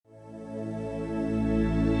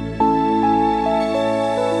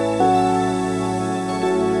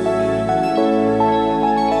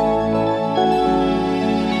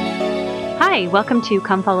Hi, welcome to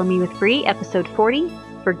Come Follow Me with Bree, episode 40,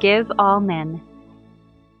 Forgive All Men.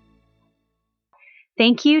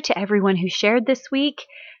 Thank you to everyone who shared this week.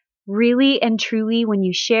 Really and truly, when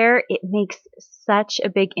you share, it makes such a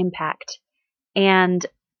big impact. And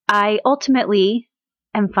I ultimately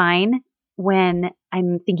am fine when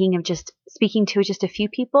I'm thinking of just speaking to just a few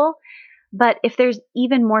people. But if there's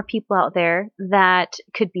even more people out there that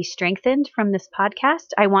could be strengthened from this podcast,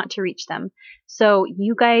 I want to reach them. So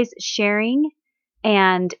you guys sharing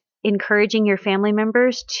and encouraging your family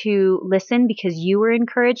members to listen because you were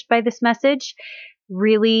encouraged by this message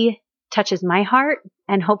really touches my heart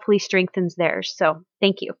and hopefully strengthens theirs. So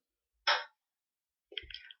thank you.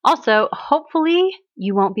 Also, hopefully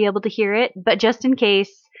you won't be able to hear it, but just in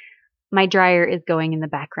case, my dryer is going in the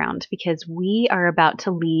background because we are about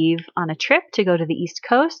to leave on a trip to go to the East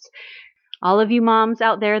Coast. All of you moms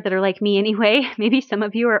out there that are like me anyway, maybe some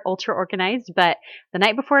of you are ultra organized, but the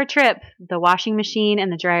night before a trip, the washing machine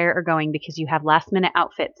and the dryer are going because you have last minute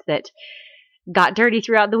outfits that got dirty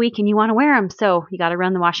throughout the week and you want to wear them. So you got to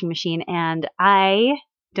run the washing machine, and I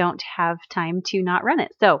don't have time to not run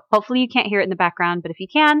it. So hopefully you can't hear it in the background, but if you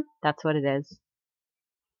can, that's what it is.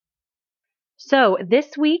 So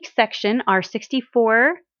this week's section are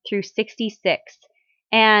 64 through 66.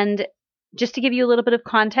 And just to give you a little bit of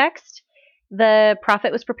context, the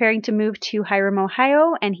prophet was preparing to move to Hiram,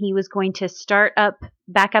 Ohio, and he was going to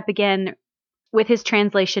back up again with his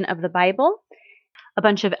translation of the Bible. A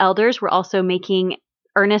bunch of elders were also making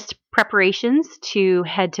earnest preparations to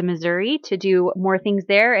head to Missouri to do more things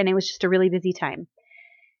there, and it was just a really busy time.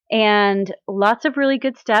 And lots of really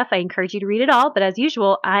good stuff. I encourage you to read it all, but as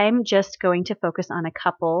usual, I'm just going to focus on a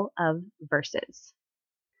couple of verses.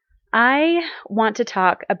 I want to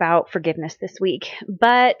talk about forgiveness this week,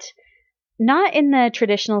 but not in the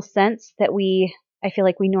traditional sense that I feel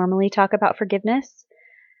like we normally talk about forgiveness.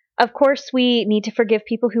 Of course, we need to forgive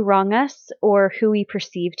people who wrong us or who we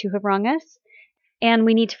perceive to have wronged us. And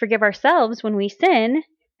we need to forgive ourselves when we sin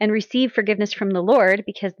and receive forgiveness from the Lord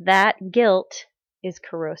because that guilt is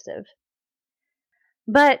corrosive.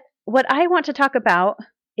 But what I want to talk about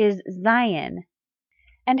is Zion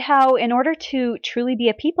and how in order to truly be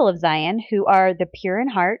a people of Zion who are the pure in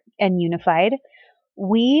heart and unified,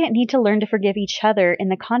 we need to learn to forgive each other in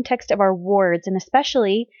the context of our wards, and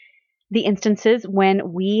especially the instances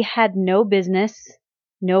when we had no business,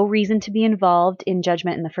 no reason to be involved in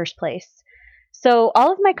judgment in the first place. So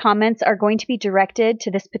all of my comments are going to be directed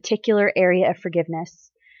to this particular area of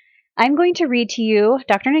forgiveness. I'm going to read to you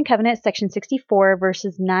Doctrine and Covenants, section 64,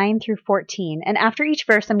 verses 9 through 14. And after each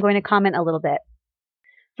verse, I'm going to comment a little bit.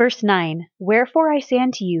 Verse 9, Wherefore I say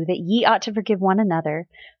unto you that ye ought to forgive one another,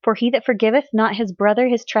 for he that forgiveth not his brother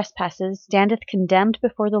his trespasses standeth condemned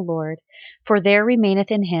before the Lord, for there remaineth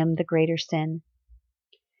in him the greater sin.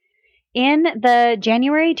 In the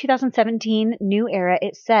January 2017 New Era,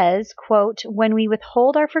 it says, quote, When we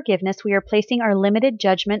withhold our forgiveness, we are placing our limited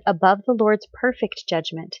judgment above the Lord's perfect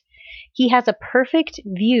judgment. He has a perfect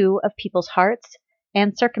view of people's hearts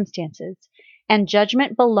and circumstances, and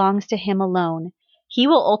judgment belongs to him alone. He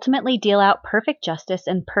will ultimately deal out perfect justice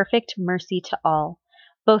and perfect mercy to all,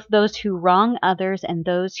 both those who wrong others and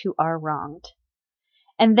those who are wronged.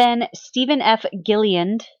 And then Stephen F.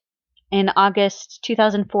 Gilliland, in August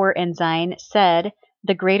 2004 Ensign, said,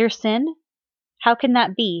 The greater sin? How can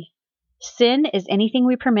that be? Sin is anything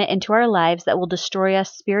we permit into our lives that will destroy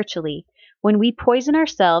us spiritually. When we poison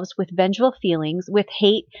ourselves with vengeful feelings, with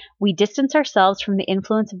hate, we distance ourselves from the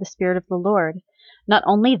influence of the Spirit of the Lord. Not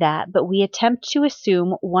only that, but we attempt to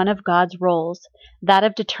assume one of God's roles, that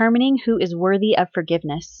of determining who is worthy of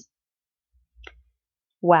forgiveness.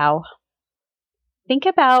 Wow. Think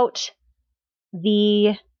about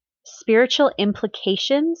the spiritual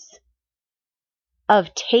implications of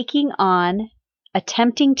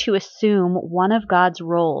attempting to assume one of God's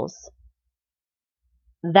roles.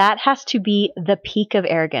 That has to be the peak of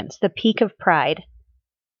arrogance, the peak of pride,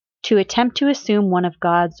 to attempt to assume one of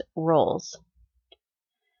God's roles.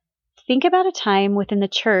 Think about a time within the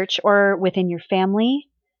church or within your family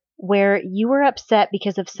where you were upset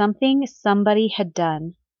because of something somebody had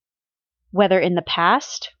done, whether in the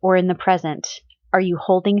past or in the present. Are you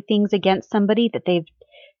holding things against somebody that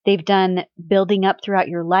they've done building up throughout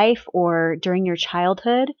your life or during your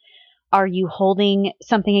childhood? Are you holding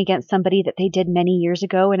something against somebody that they did many years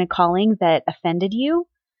ago in a calling that offended you?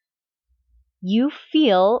 You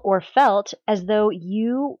feel or felt as though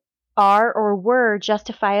you are or were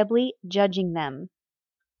justifiably judging them.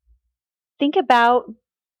 Think about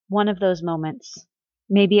one of those moments.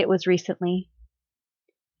 Maybe it was recently.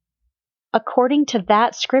 According to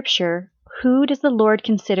that scripture, who does the Lord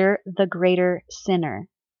consider the greater sinner?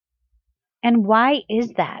 And why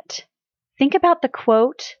is that? Think about the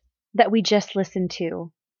quote that we just listened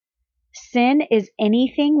to. Sin is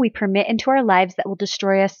anything we permit into our lives that will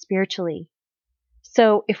destroy us spiritually.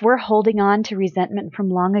 So if we're holding on to resentment from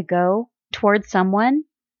long ago towards someone,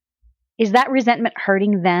 is that resentment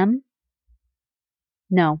hurting them?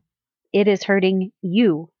 No, it is hurting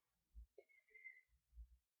you.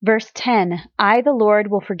 Verse 10, I, the Lord,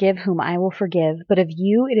 will forgive whom I will forgive, but of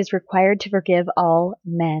you it is required to forgive all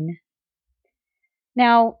men.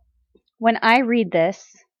 Now, when I read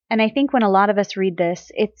this, and I think when a lot of us read this,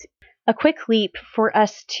 it's a quick leap for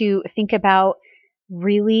us to think about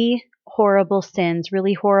really horrible sins,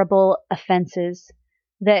 really horrible offenses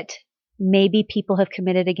that maybe people have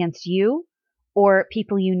committed against you or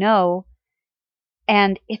people you know.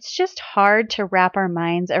 And it's just hard to wrap our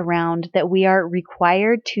minds around that we are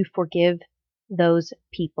required to forgive those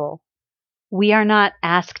people. We are not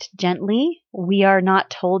asked gently. We are not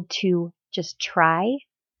told to just try.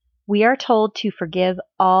 We are told to forgive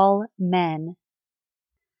all men.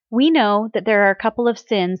 We know that there are a couple of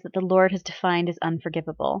sins that the Lord has defined as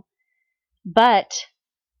unforgivable, but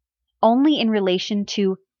only in relation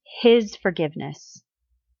to His forgiveness.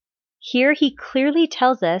 Here He clearly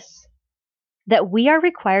tells us that we are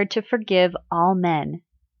required to forgive all men.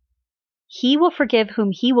 He will forgive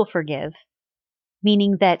whom He will forgive,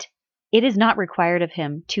 meaning that it is not required of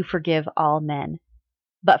Him to forgive all men,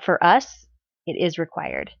 but for us, it is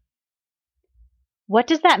required. What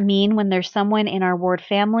does that mean when there's someone in our ward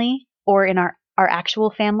family or in our actual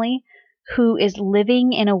family who is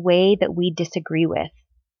living in a way that we disagree with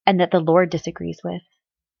and that the Lord disagrees with?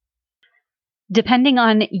 Depending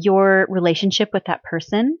on your relationship with that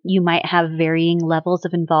person, you might have varying levels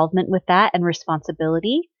of involvement with that and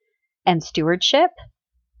responsibility and stewardship.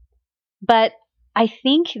 But I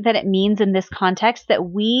think that it means in this context that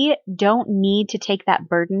we don't need to take that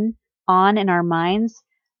burden on in our minds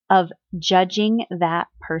of judging that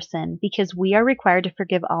person because we are required to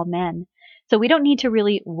forgive all men. So we don't need to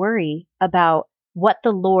really worry about what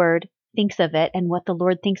the Lord thinks of it and what the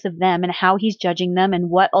Lord thinks of them and how He's judging them and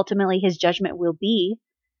what ultimately His judgment will be,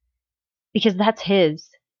 because that's His.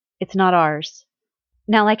 It's not ours.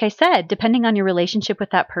 Now, like I said, depending on your relationship with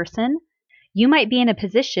that person, you might be in a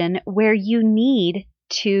position where you need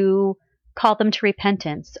to call them to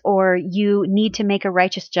repentance, or you need to make a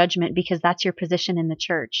righteous judgment because that's your position in the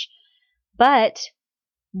church. But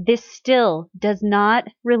this still does not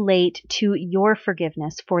relate to your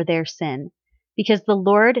forgiveness for their sin, because the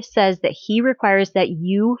Lord says that He requires that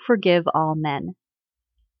you forgive all men.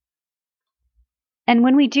 And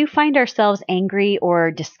when we do find ourselves angry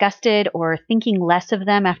or disgusted or thinking less of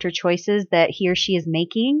them after choices that he or she is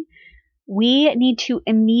making, we need to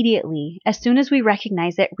immediately, as soon as we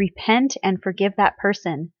recognize it, repent and forgive that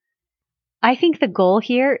person. I think the goal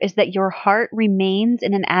here is that your heart remains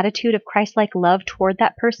in an attitude of Christ-like love toward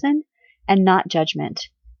that person and not judgment,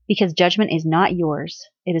 because judgment is not yours,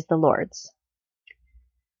 it is the Lord's.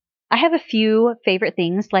 I have a few favorite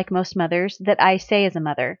things, like most mothers, that I say as a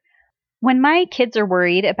mother. When my kids are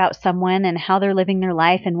worried about someone and how they're living their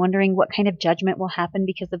life and wondering what kind of judgment will happen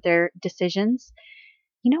because of their decisions,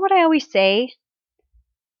 you know what I always say?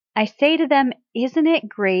 I say to them, isn't it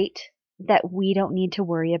great that we don't need to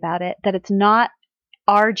worry about it, that it's not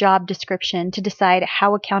our job description to decide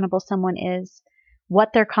how accountable someone is,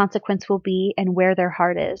 what their consequence will be, and where their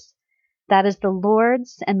heart is. That is the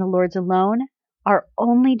Lord's and the Lord's alone. Our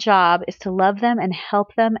only job is to love them and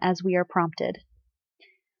help them as we are prompted.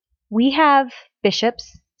 We have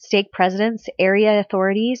bishops, stake presidents, area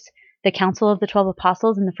authorities, the Council of the 12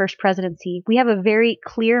 Apostles, and the First Presidency. We have a very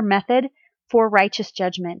clear method for righteous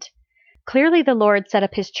judgment. Clearly, the Lord set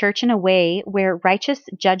up His church in a way where righteous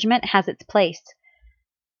judgment has its place.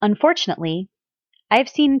 Unfortunately, I've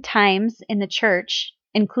seen times in the church,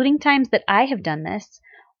 including times that I have done this,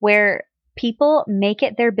 where people make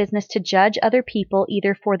it their business to judge other people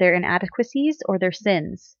either for their inadequacies or their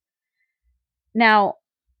sins. Now,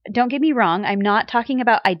 don't get me wrong, I'm not talking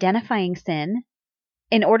about identifying sin.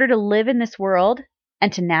 In order to live in this world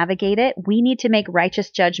and to navigate it, we need to make righteous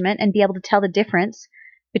judgment and be able to tell the difference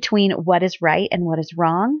between what is right and what is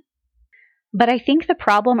wrong. But I think the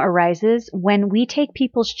problem arises when we take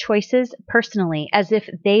people's choices personally, as if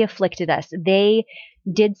they afflicted us. They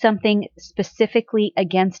did something specifically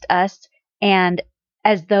against us, and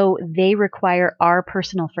as though they require our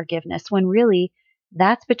personal forgiveness, when really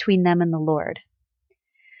that's between them and the Lord.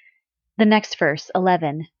 The next verse,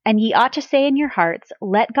 11, and ye ought to say in your hearts,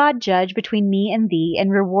 let God judge between me and thee,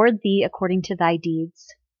 and reward thee according to thy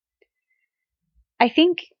deeds. I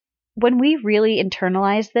think when we really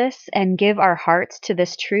internalize this and give our hearts to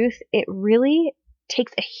this truth, it really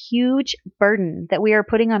takes a huge burden that we are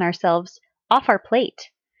putting on ourselves off our plate.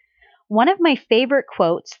 One of my favorite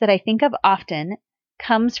quotes that I think of often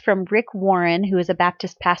comes from Rick Warren, who is a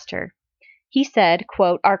Baptist pastor. He said,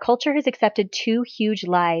 quote, "Our culture has accepted two huge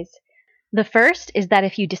lies. The first is that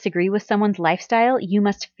if you disagree with someone's lifestyle, you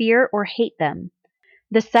must fear or hate them.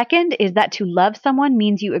 The second is that to love someone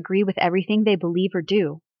means you agree with everything they believe or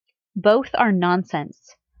do. Both are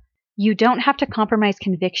nonsense. You don't have to compromise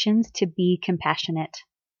convictions to be compassionate."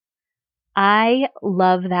 I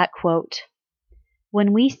love that quote.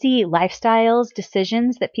 When we see lifestyles,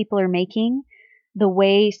 decisions that people are making, the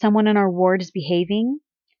way someone in our ward is behaving,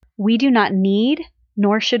 we do not need,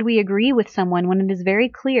 nor should we agree with someone when it is very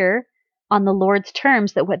clear on the Lord's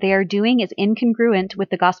terms that what they are doing is incongruent with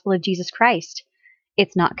the gospel of Jesus Christ.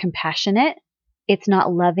 It's not compassionate. It's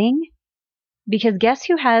not loving. Because guess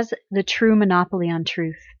who has the true monopoly on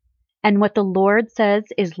truth? And what the Lord says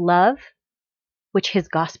is love, which his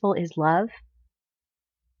gospel is love.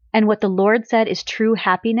 And what the Lord said is true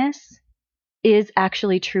happiness is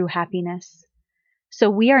actually true happiness. So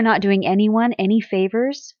we are not doing anyone any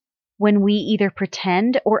favors when we either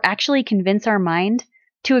pretend or actually convince our mind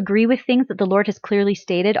to agree with things that the Lord has clearly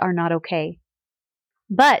stated are not okay.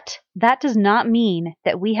 But that does not mean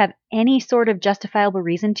that we have any sort of justifiable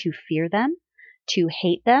reason to fear them, to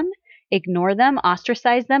hate them, ignore them,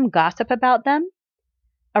 ostracize them, gossip about them.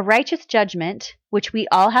 A righteous judgment, which we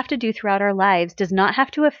all have to do throughout our lives, does not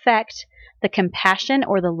have to affect the compassion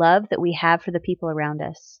or the love that we have for the people around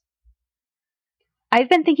us. I've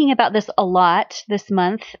been thinking about this a lot this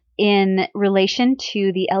month in relation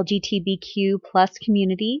to the LGBTQ plus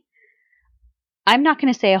community. I'm not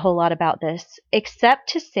going to say a whole lot about this, except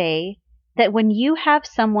to say that when you have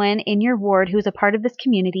someone in your ward who is a part of this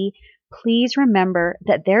community, please remember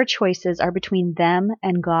that their choices are between them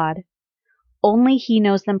and God. Only He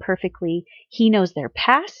knows them perfectly. He knows their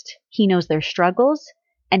past, He knows their struggles,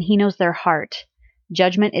 and He knows their heart.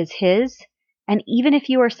 Judgment is His. And even if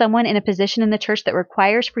you are someone in a position in the church that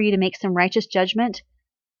requires for you to make some righteous judgment,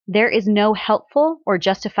 there is no helpful or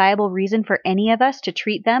justifiable reason for any of us to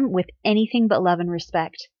treat them with anything but love and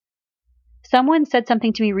respect. Someone said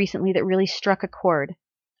something to me recently that really struck a chord.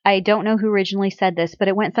 I don't know who originally said this, but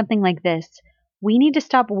it went something like this. We need to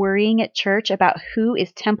stop worrying at church about who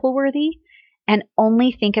is temple worthy and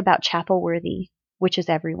only think about chapel worthy, which is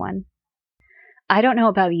everyone. I don't know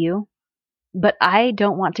about you, but I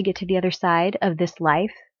don't want to get to the other side of this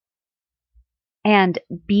life and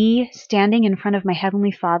be standing in front of my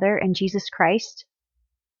Heavenly Father and Jesus Christ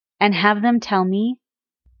and have them tell me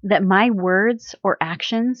that my words or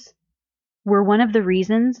actions were one of the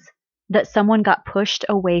reasons that someone got pushed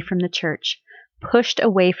away from the church, pushed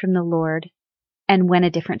away from the Lord, and went a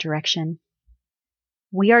different direction.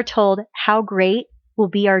 We are told how great will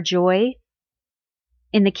be our joy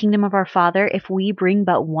in the kingdom of our Father if we bring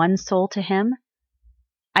but one soul to Him.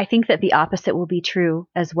 I think that the opposite will be true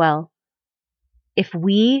as well. If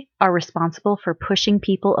we are responsible for pushing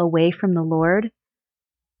people away from the Lord,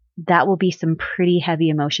 that will be some pretty heavy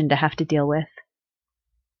emotion to have to deal with.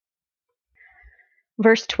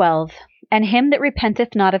 Verse 12, "And him that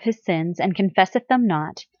repenteth not of his sins, and confesseth them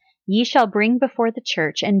not, ye shall bring before the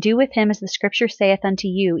church, and do with him as the Scripture saith unto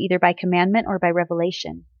you, either by commandment or by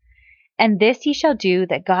revelation. And this ye shall do,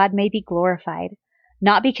 that God may be glorified,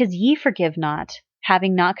 not because ye forgive not,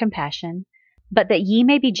 having not compassion, but that ye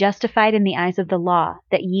may be justified in the eyes of the law,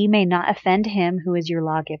 that ye may not offend him who is your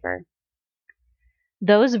lawgiver."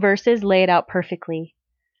 Those verses lay it out perfectly.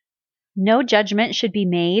 No judgment should be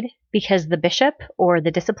made because the bishop or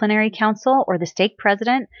the disciplinary council or the stake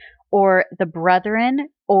president or the brethren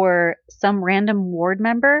or some random ward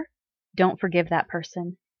member don't forgive that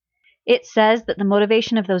person. It says that the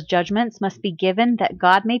motivation of those judgments must be given that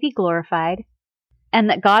God may be glorified and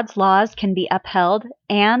that God's laws can be upheld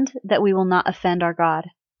and that we will not offend our God.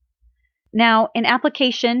 Now, in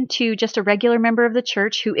application to just a regular member of the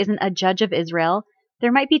church who isn't a judge of Israel,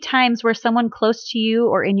 there might be times where someone close to you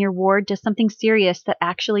or in your ward does something serious that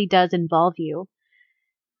actually does involve you.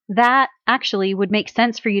 That actually would make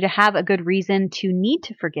sense for you to have a good reason to need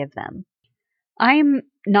to forgive them. I'm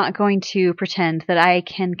not going to pretend that I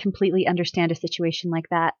can completely understand a situation like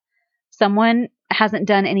that. Someone hasn't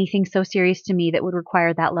done anything so serious to me that would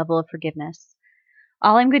require that level of forgiveness.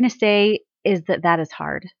 All I'm going to say is that that is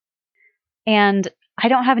hard. And I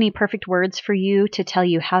don't have any perfect words for you to tell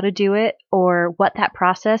you how to do it or what that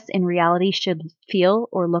process in reality should feel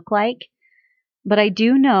or look like. But I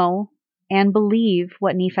do know and believe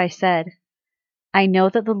what Nephi said. I know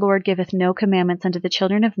that the Lord giveth no commandments unto the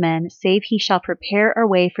children of men, save he shall prepare a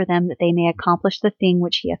way for them that they may accomplish the thing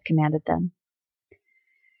which he hath commanded them.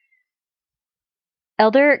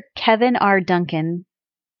 Elder Kevin R. Duncan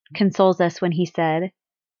consoles us when he said,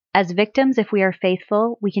 "As victims, if we are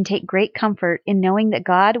faithful, we can take great comfort in knowing that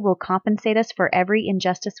God will compensate us for every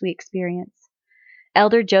injustice we experience."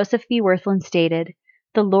 Elder Joseph B. Wirthlin stated,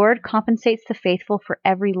 "The Lord compensates the faithful for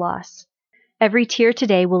every loss. Every tear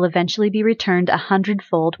today will eventually be returned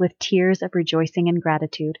 100-fold with tears of rejoicing and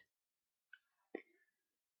gratitude."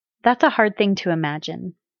 That's a hard thing to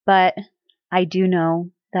imagine, but I do know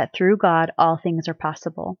that through God, all things are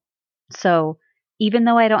possible. So even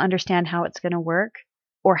though I don't understand how it's going to work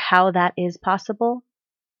or how that is possible,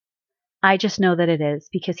 I just know that it is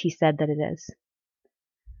because he said that it is.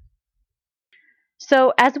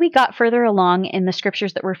 So as we got further along in the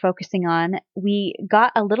scriptures that we're focusing on, we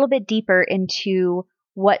got a little bit deeper into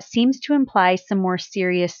what seems to imply some more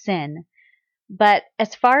serious sin. But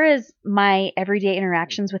as far as my everyday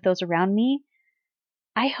interactions with those around me,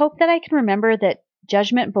 I hope that I can remember that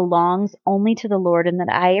judgment belongs only to the Lord and that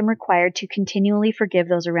I am required to continually forgive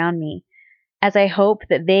those around me, as I hope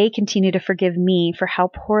that they continue to forgive me for how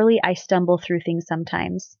poorly I stumble through things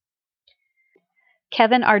sometimes.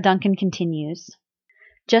 Kevin R. Duncan continues,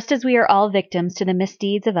 "Just as we are all victims to the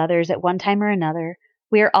misdeeds of others at one time or another,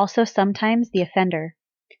 we are also sometimes the offender.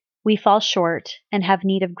 We fall short and have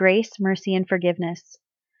need of grace, mercy, and forgiveness.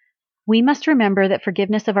 We must remember that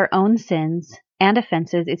forgiveness of our own sins and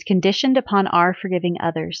offenses is conditioned upon our forgiving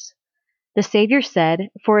others. The Savior said,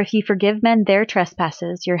 'For if ye forgive men their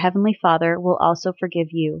trespasses, your heavenly Father will also forgive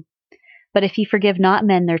you. But if ye forgive not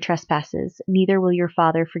men their trespasses, neither will your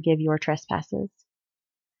Father forgive your trespasses.'"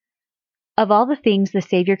 Of all the things the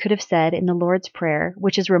Savior could have said in the Lord's Prayer,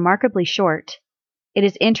 which is remarkably short, it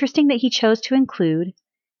is interesting that he chose to include,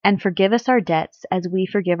 "and forgive us our debts as we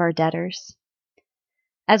forgive our debtors."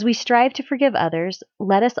 As we strive to forgive others,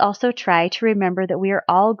 let us also try to remember that we are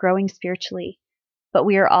all growing spiritually, but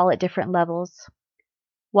we are all at different levels.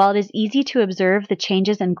 While it is easy to observe the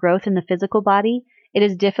changes and growth in the physical body, it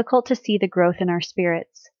is difficult to see the growth in our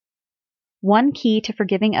spirits. One key to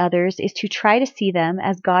forgiving others is to try to see them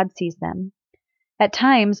as God sees them. At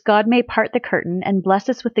times, God may part the curtain and bless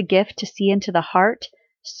us with the gift to see into the heart,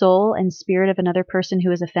 soul, and spirit of another person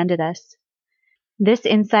who has offended us. This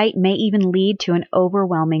insight may even lead to an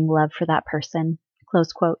overwhelming love for that person."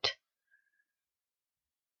 Close quote.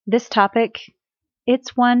 This topic,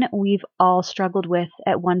 it's one we've all struggled with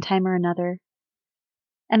at one time or another.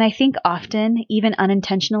 And I think often, even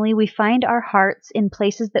unintentionally, we find our hearts in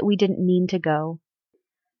places that we didn't mean to go.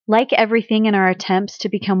 Like everything in our attempts to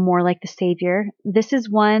become more like the Savior, this is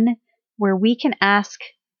one where we can ask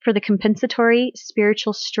for the compensatory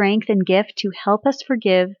spiritual strength and gift to help us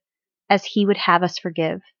forgive as he would have us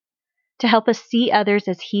forgive, to help us see others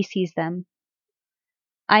as he sees them.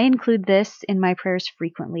 I include this in my prayers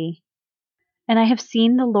frequently, and I have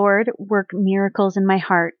seen the Lord work miracles in my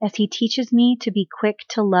heart as he teaches me to be quick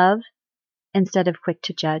to love instead of quick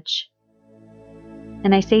to judge.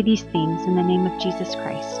 And I say these things in the name of Jesus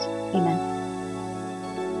Christ. Amen.